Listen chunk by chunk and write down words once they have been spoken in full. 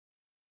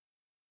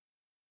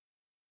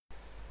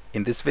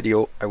In this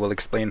video I will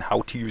explain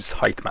how to use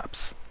height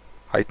maps.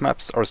 Height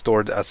maps are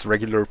stored as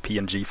regular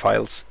PNG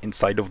files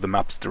inside of the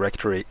maps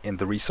directory in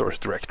the resource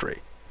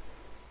directory.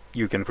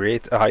 You can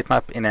create a height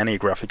map in any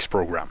graphics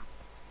program.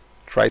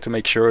 Try to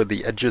make sure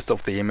the edges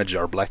of the image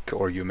are black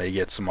or you may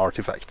get some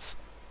artifacts.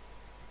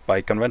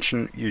 By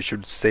convention you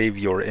should save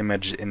your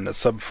image in a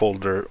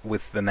subfolder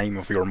with the name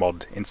of your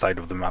mod inside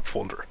of the map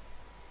folder.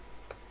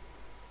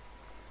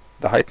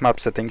 The height map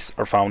settings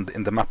are found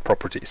in the map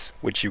properties,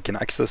 which you can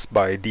access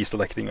by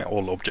deselecting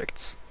all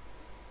objects.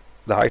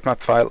 The height map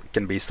file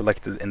can be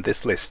selected in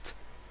this list.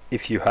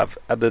 If you have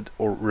added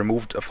or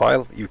removed a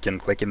file, you can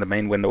click in the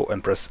main window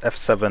and press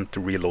F7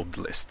 to reload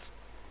the list.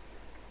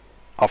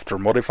 After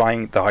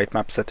modifying the height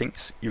map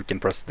settings, you can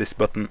press this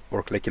button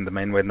or click in the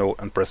main window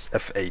and press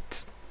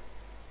F8.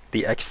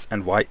 The X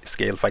and Y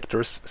scale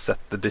factors set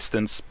the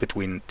distance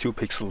between 2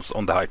 pixels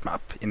on the height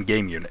map in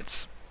game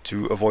units.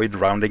 To avoid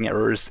rounding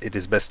errors, it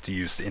is best to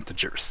use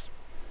integers.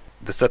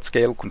 The set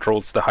scale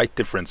controls the height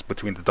difference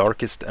between the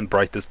darkest and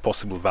brightest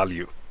possible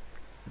value.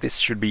 This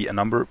should be a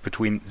number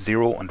between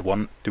 0 and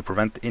 1 to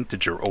prevent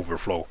integer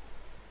overflow.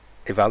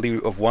 A value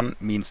of 1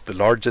 means the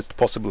largest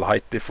possible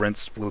height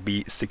difference will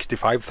be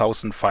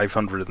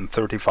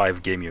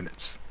 65,535 game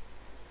units.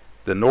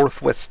 The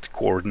northwest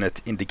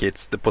coordinate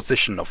indicates the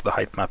position of the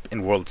height map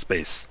in world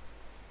space.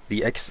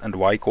 The X and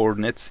Y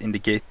coordinates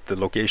indicate the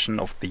location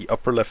of the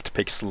upper left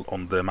pixel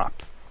on the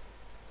map.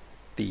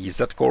 The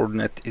Z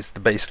coordinate is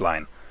the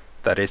baseline,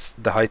 that is,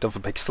 the height of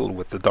a pixel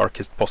with the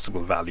darkest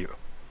possible value.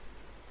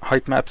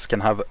 Height maps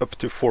can have up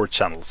to 4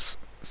 channels,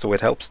 so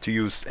it helps to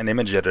use an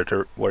image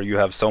editor where you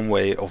have some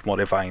way of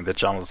modifying the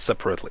channels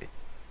separately.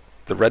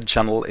 The red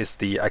channel is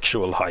the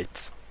actual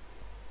height.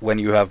 When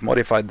you have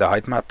modified the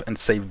height map and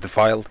saved the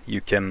file,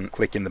 you can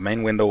click in the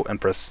main window and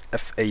press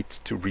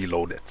F8 to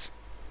reload it.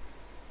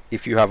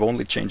 If you have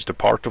only changed a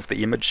part of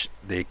the image,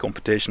 the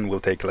computation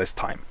will take less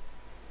time.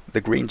 The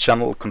green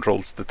channel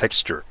controls the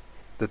texture.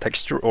 The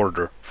texture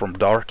order from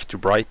dark to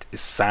bright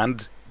is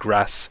sand,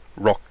 grass,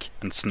 rock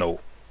and snow.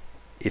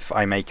 If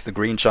I make the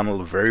green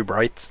channel very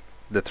bright,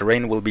 the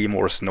terrain will be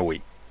more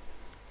snowy.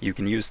 You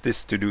can use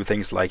this to do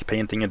things like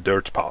painting a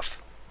dirt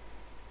path.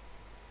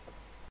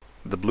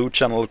 The blue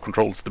channel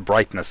controls the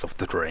brightness of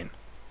the terrain.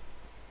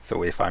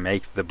 So if I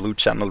make the blue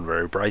channel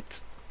very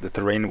bright, the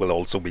terrain will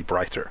also be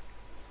brighter.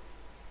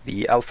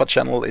 The alpha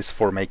channel is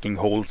for making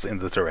holes in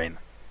the terrain.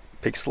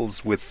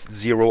 Pixels with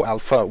 0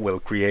 alpha will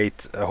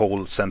create a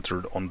hole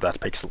centered on that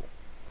pixel.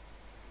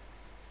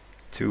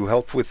 To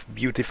help with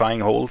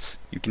beautifying holes,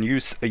 you can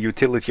use a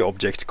utility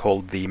object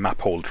called the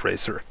map hole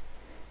tracer.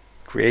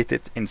 Create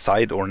it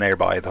inside or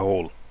nearby the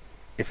hole.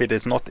 If it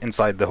is not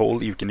inside the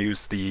hole, you can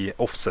use the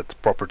offset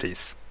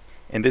properties.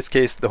 In this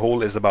case, the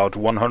hole is about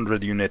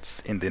 100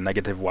 units in the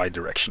negative y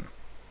direction.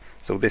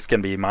 So this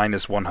can be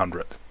minus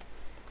 100.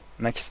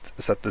 Next,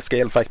 set the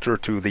scale factor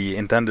to the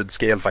intended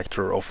scale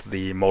factor of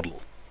the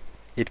model.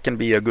 It can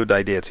be a good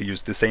idea to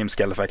use the same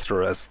scale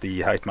factor as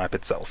the height map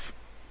itself.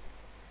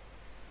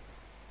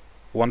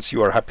 Once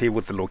you are happy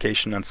with the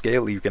location and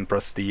scale, you can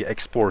press the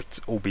Export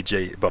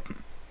OBJ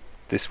button.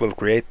 This will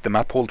create the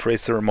map hole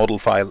tracer model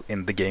file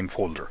in the game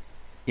folder.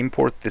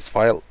 Import this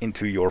file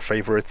into your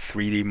favorite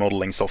 3D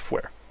modeling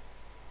software.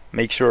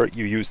 Make sure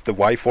you use the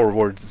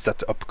Y-forward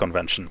Z-up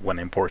convention when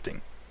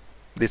importing.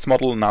 This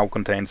model now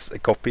contains a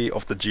copy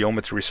of the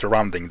geometry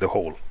surrounding the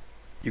hole.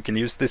 You can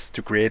use this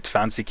to create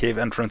fancy cave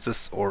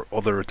entrances or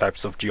other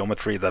types of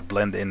geometry that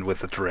blend in with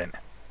the terrain.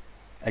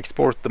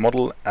 Export the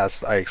model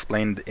as I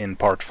explained in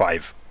part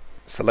 5.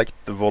 Select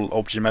the Vol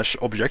ObjMesh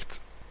object,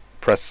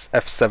 press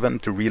F7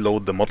 to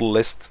reload the model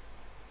list,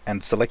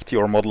 and select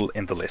your model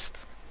in the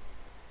list.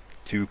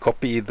 To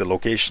copy the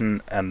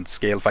location and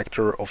scale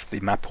factor of the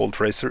map hole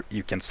tracer,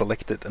 you can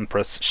select it and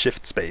press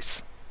Shift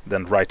Space,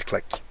 then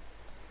right-click.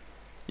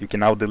 You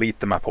can now delete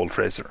the map hole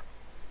tracer.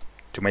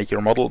 To make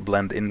your model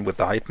blend in with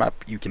the height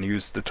map, you can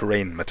use the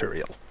terrain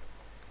material.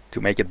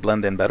 To make it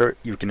blend in better,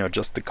 you can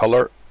adjust the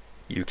color.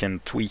 You can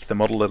tweak the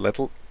model a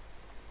little.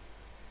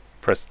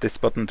 Press this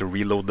button to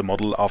reload the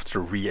model after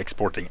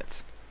re-exporting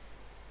it.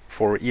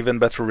 For even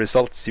better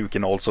results, you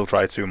can also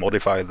try to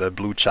modify the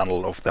blue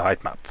channel of the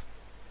height map.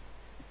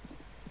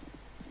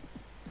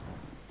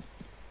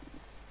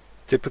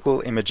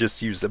 Typical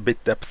images use a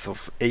bit depth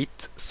of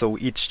 8, so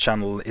each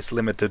channel is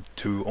limited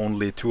to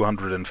only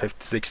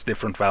 256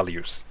 different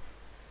values.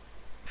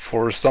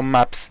 For some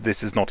maps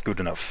this is not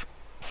good enough.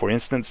 For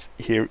instance,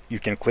 here you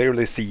can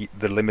clearly see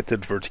the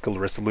limited vertical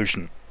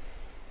resolution.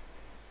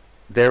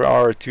 There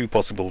are 2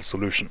 possible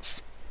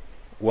solutions.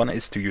 One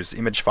is to use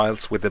image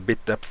files with a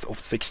bit depth of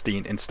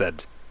 16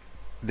 instead.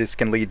 This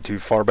can lead to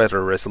far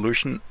better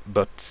resolution,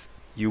 but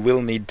you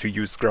will need to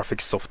use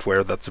graphics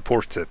software that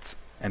supports it.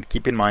 And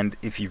keep in mind,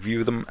 if you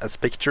view them as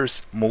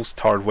pictures, most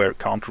hardware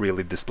can't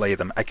really display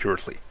them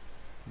accurately.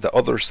 The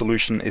other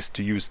solution is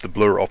to use the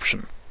blur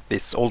option.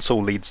 This also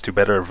leads to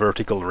better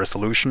vertical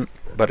resolution,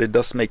 but it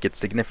does make it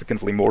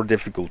significantly more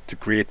difficult to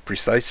create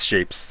precise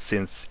shapes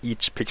since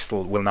each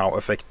pixel will now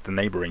affect the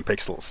neighboring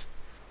pixels.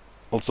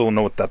 Also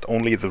note that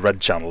only the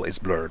red channel is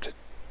blurred.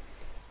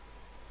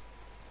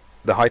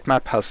 The height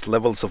map has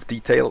levels of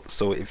detail,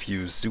 so if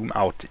you zoom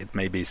out it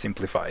may be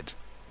simplified.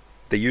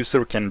 The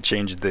user can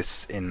change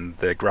this in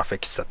the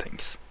graphics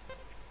settings.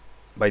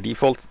 By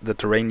default, the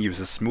terrain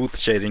uses smooth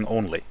shading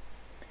only.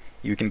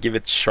 You can give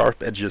it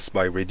sharp edges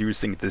by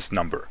reducing this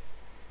number.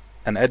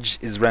 An edge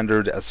is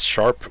rendered as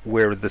sharp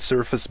where the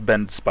surface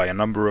bends by a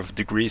number of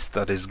degrees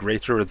that is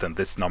greater than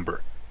this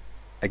number.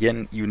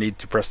 Again, you need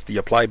to press the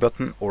apply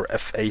button or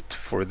F8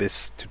 for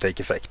this to take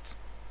effect.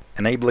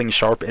 Enabling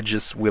sharp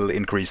edges will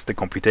increase the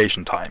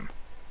computation time.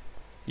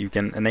 You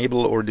can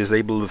enable or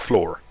disable the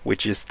floor,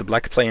 which is the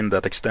black plane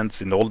that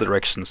extends in all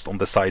directions on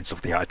the sides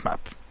of the height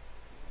map.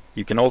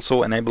 You can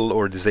also enable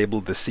or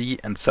disable the sea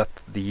and set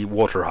the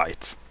water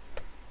height.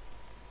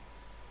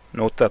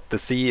 Note that the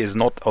sea is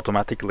not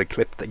automatically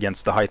clipped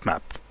against the height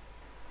map.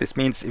 This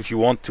means if you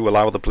want to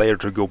allow the player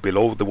to go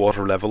below the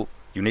water level,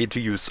 you need to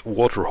use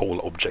waterhole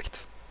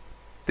object.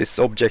 This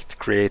object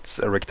creates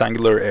a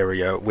rectangular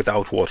area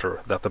without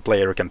water that the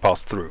player can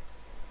pass through.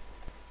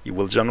 You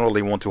will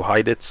generally want to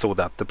hide it so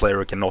that the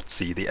player cannot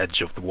see the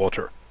edge of the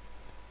water.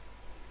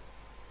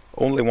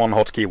 Only one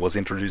hotkey was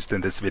introduced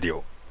in this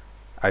video.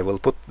 I will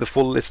put the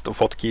full list of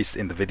hotkeys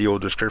in the video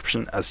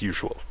description as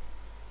usual.